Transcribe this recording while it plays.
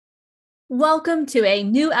Welcome to a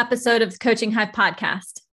new episode of the Coaching Hive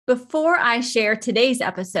podcast. Before I share today's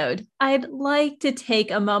episode, I'd like to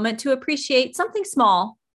take a moment to appreciate something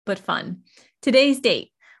small but fun. Today's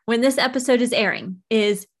date, when this episode is airing,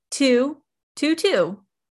 is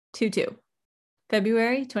 2/22/22,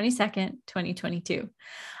 February 22nd, 2022.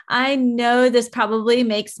 I know this probably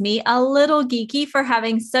makes me a little geeky for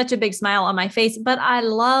having such a big smile on my face, but I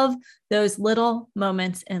love those little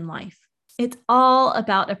moments in life. It's all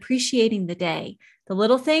about appreciating the day, the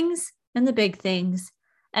little things and the big things,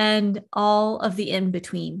 and all of the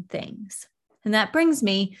in-between things. And that brings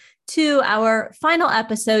me to our final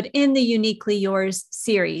episode in the Uniquely Yours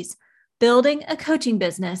series, Building a Coaching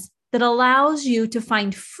Business that Allows You to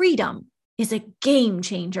Find Freedom is a Game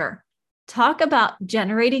Changer. Talk about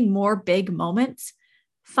generating more big moments.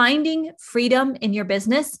 Finding freedom in your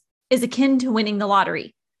business is akin to winning the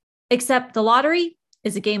lottery, except the lottery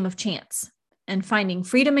is a game of chance. And finding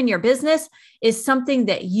freedom in your business is something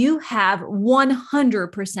that you have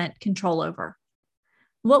 100% control over.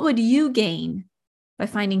 What would you gain by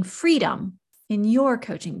finding freedom in your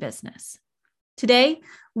coaching business? Today,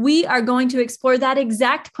 we are going to explore that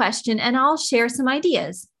exact question, and I'll share some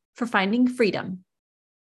ideas for finding freedom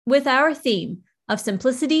with our theme of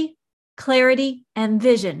simplicity, clarity, and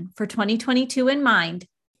vision for 2022 in mind.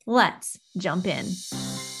 Let's jump in.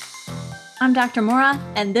 I'm Dr. Maura,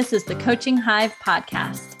 and this is the Coaching Hive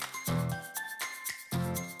podcast.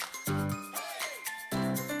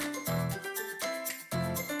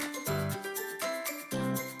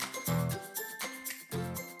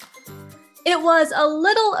 It was a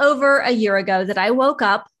little over a year ago that I woke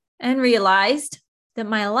up and realized that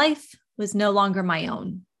my life was no longer my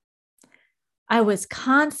own. I was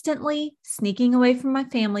constantly sneaking away from my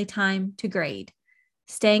family time to grade,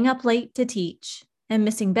 staying up late to teach, and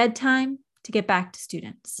missing bedtime to get back to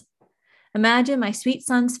students. Imagine my sweet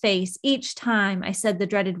son's face each time I said the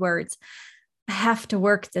dreaded words, I have to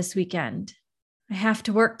work this weekend. I have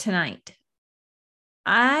to work tonight.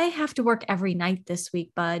 I have to work every night this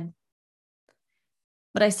week, bud.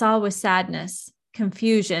 What I saw was sadness,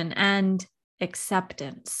 confusion, and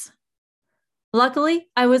acceptance. Luckily,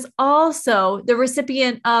 I was also the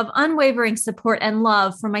recipient of unwavering support and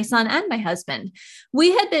love from my son and my husband.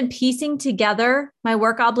 We had been piecing together my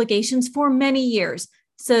work obligations for many years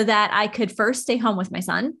so that I could first stay home with my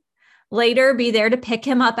son, later be there to pick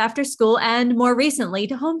him up after school, and more recently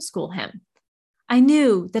to homeschool him. I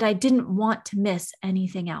knew that I didn't want to miss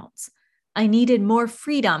anything else. I needed more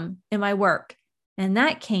freedom in my work, and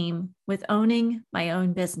that came with owning my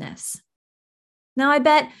own business. Now, I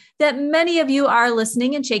bet that many of you are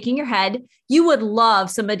listening and shaking your head. You would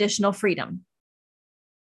love some additional freedom.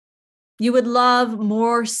 You would love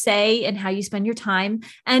more say in how you spend your time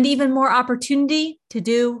and even more opportunity to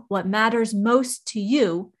do what matters most to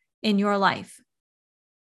you in your life.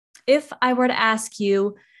 If I were to ask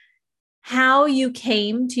you how you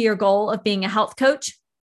came to your goal of being a health coach,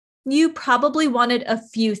 you probably wanted a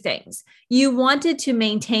few things. You wanted to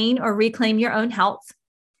maintain or reclaim your own health.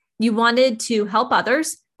 You wanted to help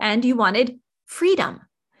others, and you wanted freedom.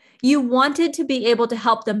 You wanted to be able to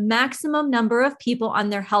help the maximum number of people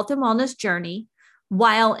on their health and wellness journey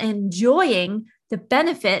while enjoying the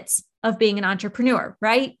benefits of being an entrepreneur,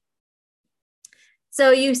 right?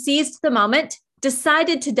 So you seized the moment,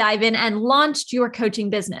 decided to dive in, and launched your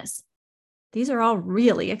coaching business. These are all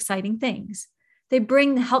really exciting things. They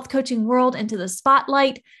bring the health coaching world into the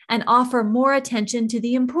spotlight and offer more attention to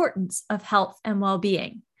the importance of health and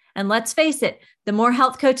well-being. And let's face it, the more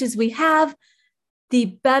health coaches we have,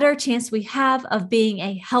 the better chance we have of being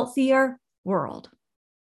a healthier world.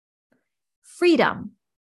 Freedom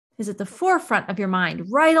is at the forefront of your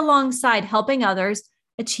mind, right alongside helping others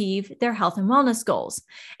achieve their health and wellness goals.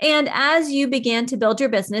 And as you began to build your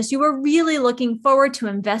business, you were really looking forward to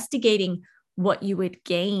investigating what you would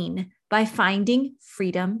gain by finding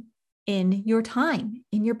freedom in your time,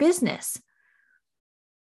 in your business.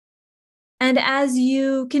 And as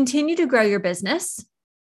you continue to grow your business,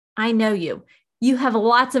 I know you have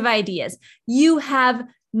lots of ideas. You have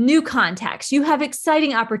new contacts. You have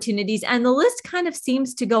exciting opportunities, and the list kind of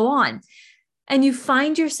seems to go on. And you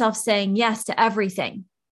find yourself saying yes to everything.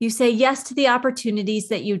 You say yes to the opportunities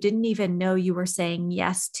that you didn't even know you were saying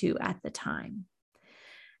yes to at the time.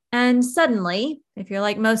 And suddenly, if you're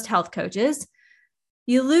like most health coaches,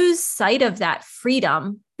 you lose sight of that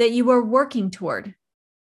freedom that you were working toward.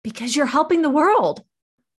 Because you're helping the world.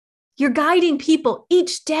 You're guiding people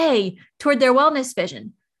each day toward their wellness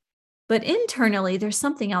vision. But internally, there's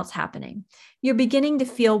something else happening. You're beginning to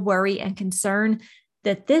feel worry and concern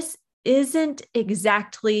that this isn't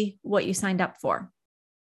exactly what you signed up for.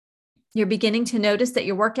 You're beginning to notice that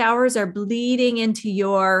your work hours are bleeding into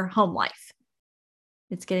your home life.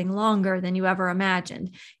 It's getting longer than you ever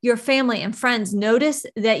imagined. Your family and friends notice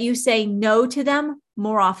that you say no to them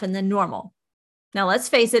more often than normal. Now, let's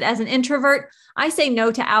face it, as an introvert, I say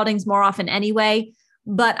no to outings more often anyway,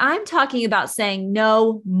 but I'm talking about saying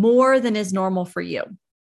no more than is normal for you.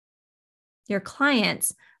 Your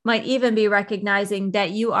clients might even be recognizing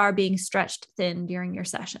that you are being stretched thin during your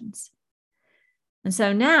sessions. And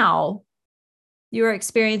so now you are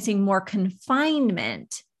experiencing more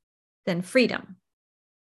confinement than freedom.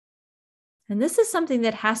 And this is something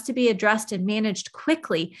that has to be addressed and managed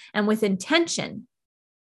quickly and with intention,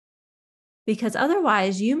 because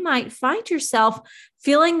otherwise you might find yourself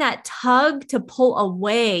feeling that tug to pull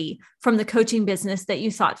away from the coaching business that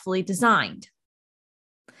you thoughtfully designed.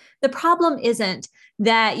 The problem isn't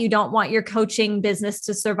that you don't want your coaching business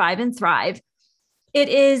to survive and thrive. It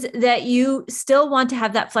is that you still want to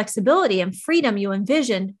have that flexibility and freedom you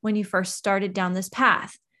envisioned when you first started down this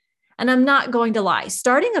path. And I'm not going to lie,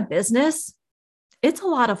 starting a business, it's a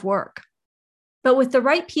lot of work. But with the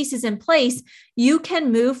right pieces in place, you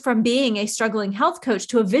can move from being a struggling health coach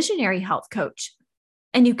to a visionary health coach.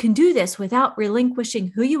 And you can do this without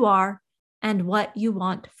relinquishing who you are and what you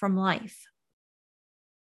want from life.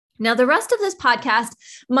 Now, the rest of this podcast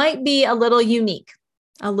might be a little unique,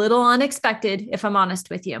 a little unexpected, if I'm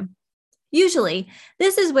honest with you. Usually,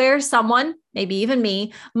 this is where someone, maybe even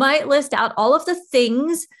me, might list out all of the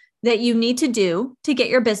things that you need to do to get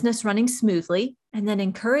your business running smoothly, and then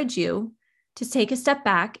encourage you to take a step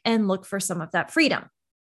back and look for some of that freedom.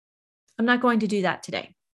 I'm not going to do that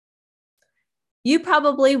today. You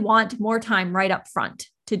probably want more time right up front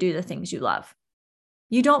to do the things you love.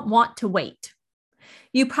 You don't want to wait.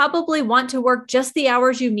 You probably want to work just the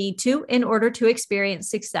hours you need to in order to experience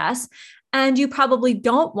success. And you probably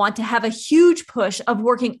don't want to have a huge push of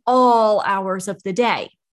working all hours of the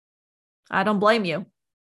day. I don't blame you.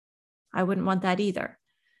 I wouldn't want that either.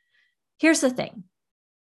 Here's the thing.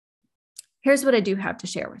 Here's what I do have to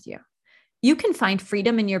share with you. You can find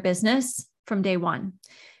freedom in your business from day one.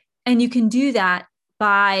 And you can do that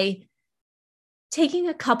by taking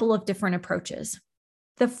a couple of different approaches.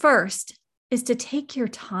 The first is to take your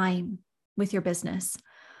time with your business.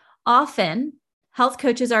 Often, health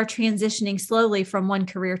coaches are transitioning slowly from one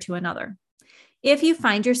career to another. If you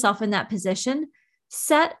find yourself in that position,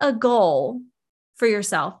 set a goal for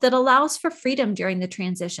yourself that allows for freedom during the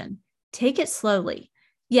transition. Take it slowly.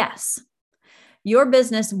 Yes, your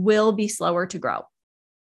business will be slower to grow,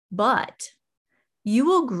 but you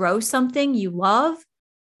will grow something you love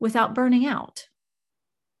without burning out.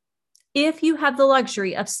 If you have the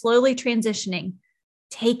luxury of slowly transitioning,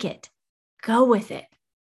 take it, go with it,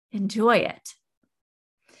 enjoy it.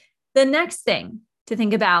 The next thing to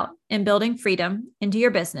think about in building freedom into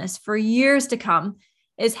your business for years to come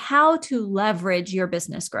is how to leverage your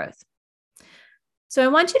business growth. So I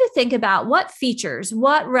want you to think about what features,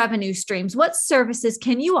 what revenue streams, what services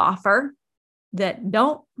can you offer that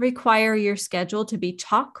don't require your schedule to be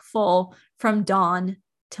chock full from dawn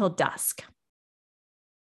till dusk.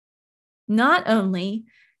 Not only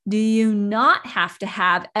do you not have to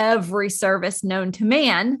have every service known to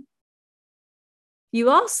man, you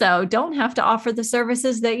also don't have to offer the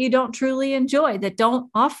services that you don't truly enjoy, that don't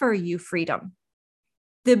offer you freedom.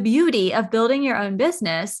 The beauty of building your own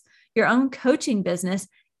business, your own coaching business,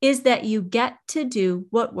 is that you get to do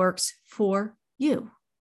what works for you,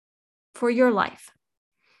 for your life.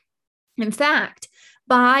 In fact,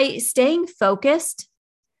 by staying focused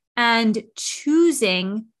and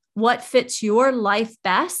choosing what fits your life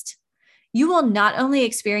best, you will not only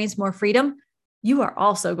experience more freedom, you are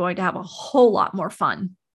also going to have a whole lot more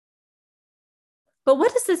fun. But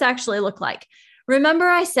what does this actually look like? Remember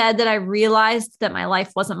I said that I realized that my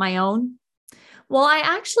life wasn't my own? Well, I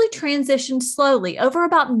actually transitioned slowly over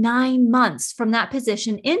about 9 months from that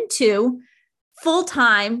position into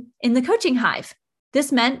full-time in the Coaching Hive.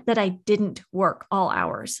 This meant that I didn't work all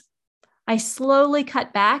hours. I slowly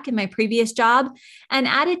cut back in my previous job and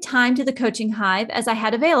added time to the Coaching Hive as I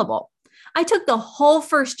had available. I took the whole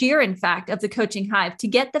first year, in fact, of the Coaching Hive to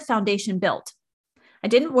get the foundation built. I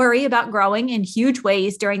didn't worry about growing in huge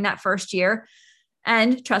ways during that first year.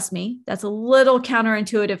 And trust me, that's a little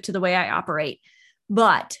counterintuitive to the way I operate.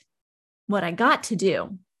 But what I got to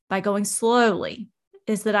do by going slowly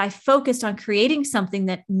is that I focused on creating something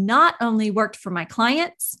that not only worked for my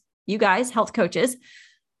clients, you guys, health coaches,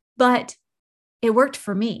 but it worked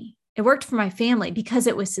for me. It worked for my family because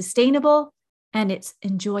it was sustainable and it's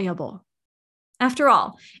enjoyable. After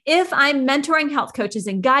all, if I'm mentoring health coaches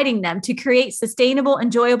and guiding them to create sustainable,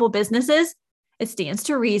 enjoyable businesses, it stands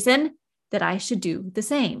to reason that I should do the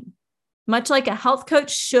same. Much like a health coach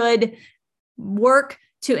should work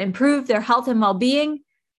to improve their health and well-being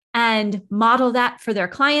and model that for their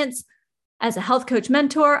clients, as a health coach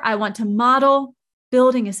mentor, I want to model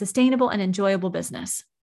building a sustainable and enjoyable business.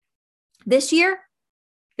 This year,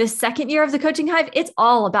 this second year of the Coaching Hive, it's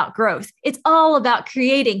all about growth. It's all about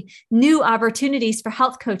creating new opportunities for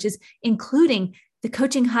health coaches, including the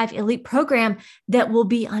Coaching Hive Elite program that will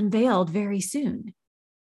be unveiled very soon.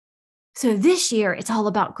 So this year, it's all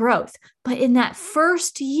about growth. But in that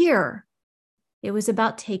first year, it was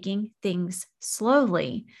about taking things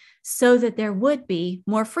slowly so that there would be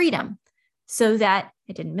more freedom, so that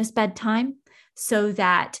I didn't miss bedtime, so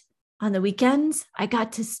that on the weekends, I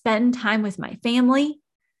got to spend time with my family,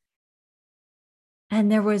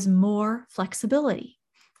 and there was more flexibility.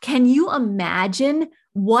 Can you imagine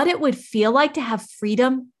what it would feel like to have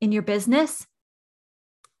freedom in your business?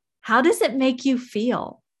 How does it make you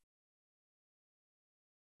feel?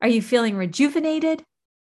 Are you feeling rejuvenated?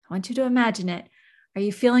 I want you to imagine it. Are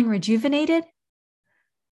you feeling rejuvenated?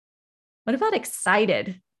 What about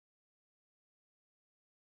excited?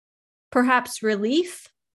 Perhaps relief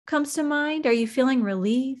comes to mind. Are you feeling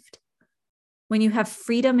relieved when you have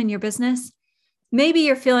freedom in your business? Maybe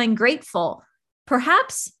you're feeling grateful.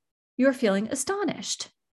 Perhaps you're feeling astonished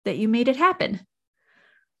that you made it happen.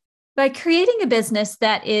 By creating a business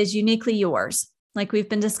that is uniquely yours, like we've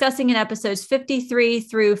been discussing in episodes 53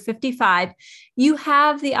 through 55, you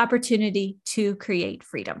have the opportunity to create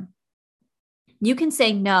freedom. You can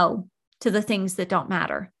say no to the things that don't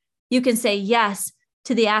matter. You can say yes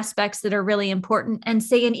to the aspects that are really important and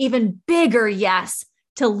say an even bigger yes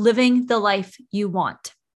to living the life you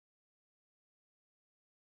want.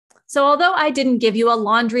 So although I didn't give you a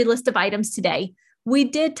laundry list of items today, we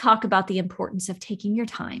did talk about the importance of taking your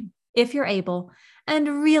time, if you're able,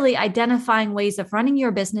 and really identifying ways of running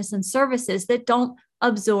your business and services that don't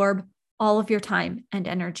absorb all of your time and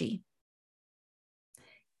energy.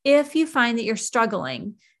 If you find that you're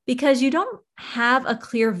struggling because you don't have a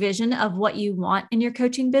clear vision of what you want in your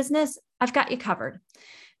coaching business, I've got you covered.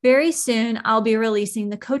 Very soon, I'll be releasing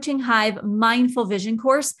the Coaching Hive Mindful Vision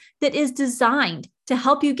course that is designed to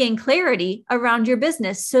help you gain clarity around your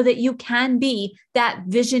business so that you can be that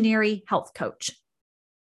visionary health coach.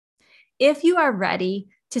 If you are ready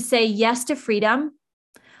to say yes to freedom,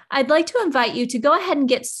 I'd like to invite you to go ahead and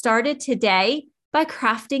get started today by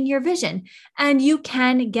crafting your vision. And you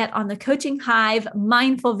can get on the Coaching Hive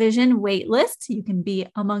Mindful Vision waitlist. You can be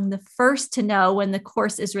among the first to know when the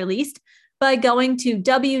course is released by going to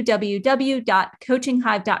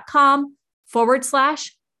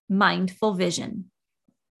www.coachinghive.com/mindful vision.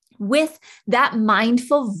 With that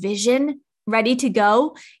mindful vision ready to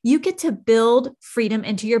go, you get to build freedom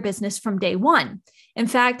into your business from day one. In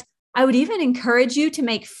fact, I would even encourage you to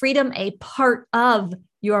make freedom a part of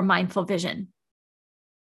your mindful vision.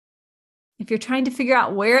 If you're trying to figure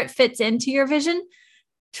out where it fits into your vision,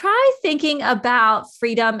 try thinking about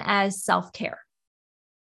freedom as self-care.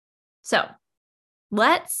 So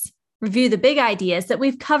let's review the big ideas that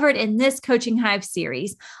we've covered in this Coaching Hive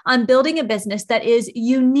series on building a business that is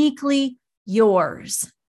uniquely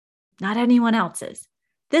yours, not anyone else's.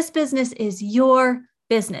 This business is your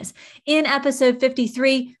business. In episode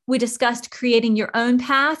 53, we discussed creating your own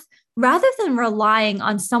path rather than relying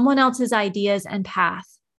on someone else's ideas and path.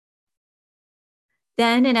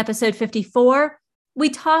 Then in episode 54, we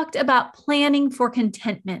talked about planning for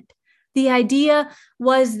contentment. The idea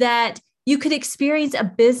was that you could experience a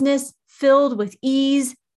business filled with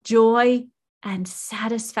ease, joy, and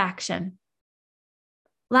satisfaction.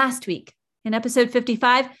 Last week, in episode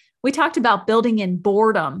 55, we talked about building in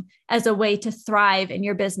boredom as a way to thrive in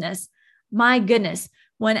your business. My goodness,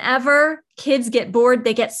 whenever kids get bored,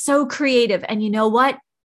 they get so creative. And you know what?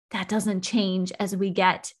 That doesn't change as we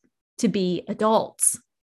get to be adults.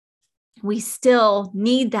 We still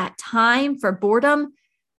need that time for boredom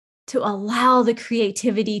to allow the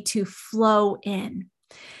creativity to flow in.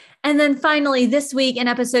 And then finally, this week in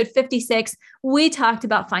episode 56, we talked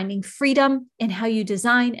about finding freedom in how you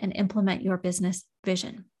design and implement your business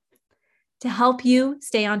vision. To help you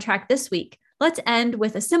stay on track this week, let's end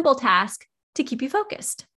with a simple task to keep you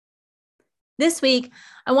focused. This week,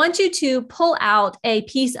 I want you to pull out a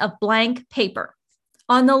piece of blank paper.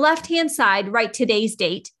 On the left-hand side, write today's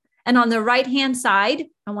date. And on the right-hand side,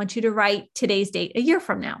 I want you to write today's date a year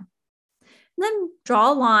from now. And then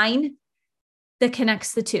draw a line that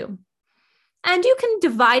connects the two. And you can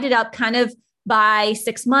divide it up kind of by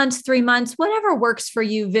 6 months, 3 months, whatever works for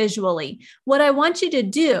you visually. What I want you to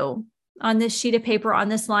do on this sheet of paper, on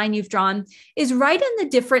this line you've drawn, is write in the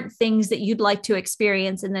different things that you'd like to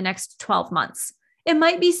experience in the next 12 months. It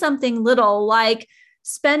might be something little like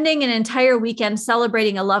spending an entire weekend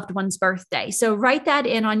celebrating a loved one's birthday. So write that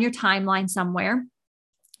in on your timeline somewhere.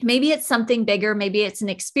 Maybe it's something bigger. Maybe it's an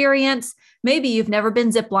experience. Maybe you've never been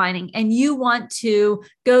ziplining and you want to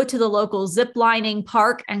go to the local ziplining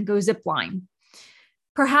park and go zipline.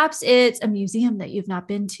 Perhaps it's a museum that you've not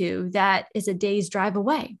been to that is a day's drive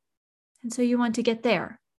away. And so you want to get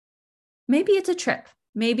there. Maybe it's a trip.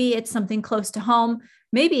 Maybe it's something close to home.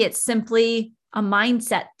 Maybe it's simply a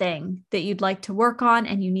mindset thing that you'd like to work on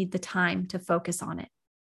and you need the time to focus on it.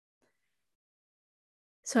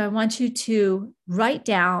 So I want you to write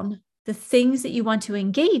down the things that you want to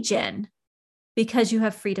engage in because you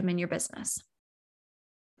have freedom in your business.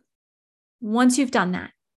 Once you've done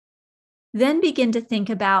that, then begin to think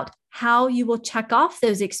about how you will check off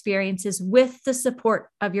those experiences with the support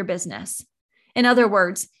of your business. In other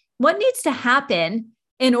words, what needs to happen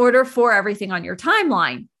in order for everything on your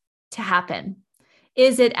timeline to happen?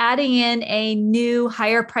 Is it adding in a new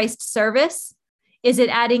higher priced service? Is it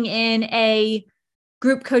adding in a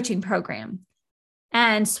group coaching program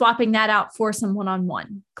and swapping that out for some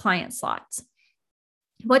one-on-one client slots?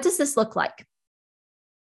 What does this look like?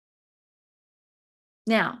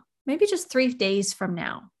 Now, maybe just 3 days from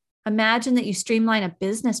now, imagine that you streamline a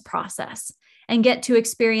business process and get to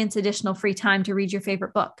experience additional free time to read your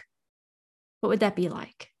favorite book. What would that be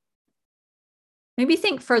like? Maybe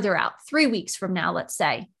think further out, 3 weeks from now, let's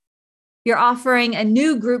say. You're offering a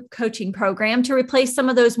new group coaching program to replace some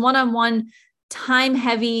of those one-on-one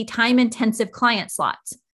time-heavy, time-intensive client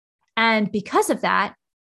slots. And because of that,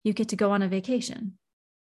 you get to go on a vacation.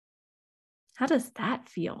 How does that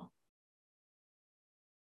feel?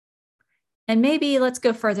 And maybe let's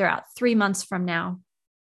go further out, 3 months from now.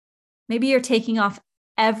 Maybe you're taking off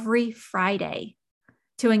every Friday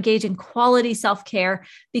to engage in quality self-care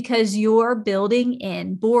because you're building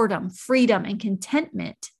in boredom, freedom, and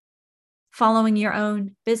contentment following your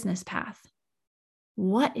own business path.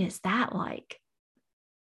 What is that like?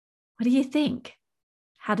 What do you think?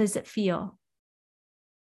 How does it feel?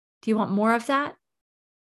 Do you want more of that?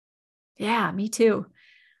 Yeah, me too.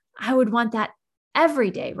 I would want that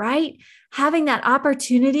every day, right? Having that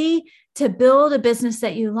opportunity to build a business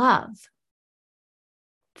that you love,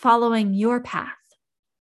 following your path.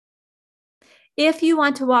 If you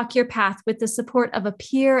want to walk your path with the support of a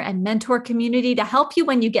peer and mentor community to help you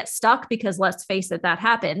when you get stuck, because let's face it, that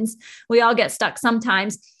happens. We all get stuck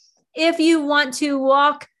sometimes. If you want to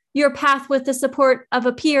walk your path with the support of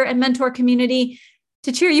a peer and mentor community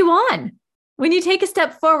to cheer you on when you take a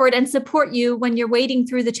step forward and support you when you're wading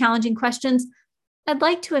through the challenging questions, I'd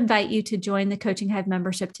like to invite you to join the Coaching Hive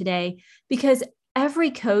membership today, because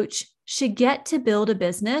every coach should get to build a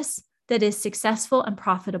business that is successful and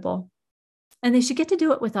profitable. And they should get to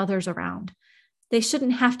do it with others around. They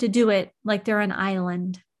shouldn't have to do it like they're an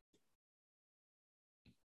island.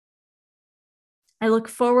 I look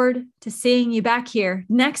forward to seeing you back here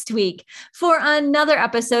next week for another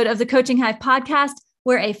episode of the Coaching Hive podcast,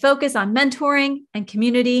 where a focus on mentoring and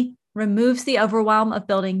community removes the overwhelm of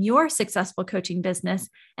building your successful coaching business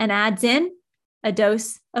and adds in a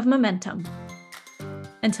dose of momentum.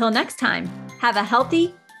 Until next time, have a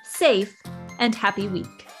healthy, safe, and happy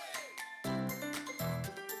week.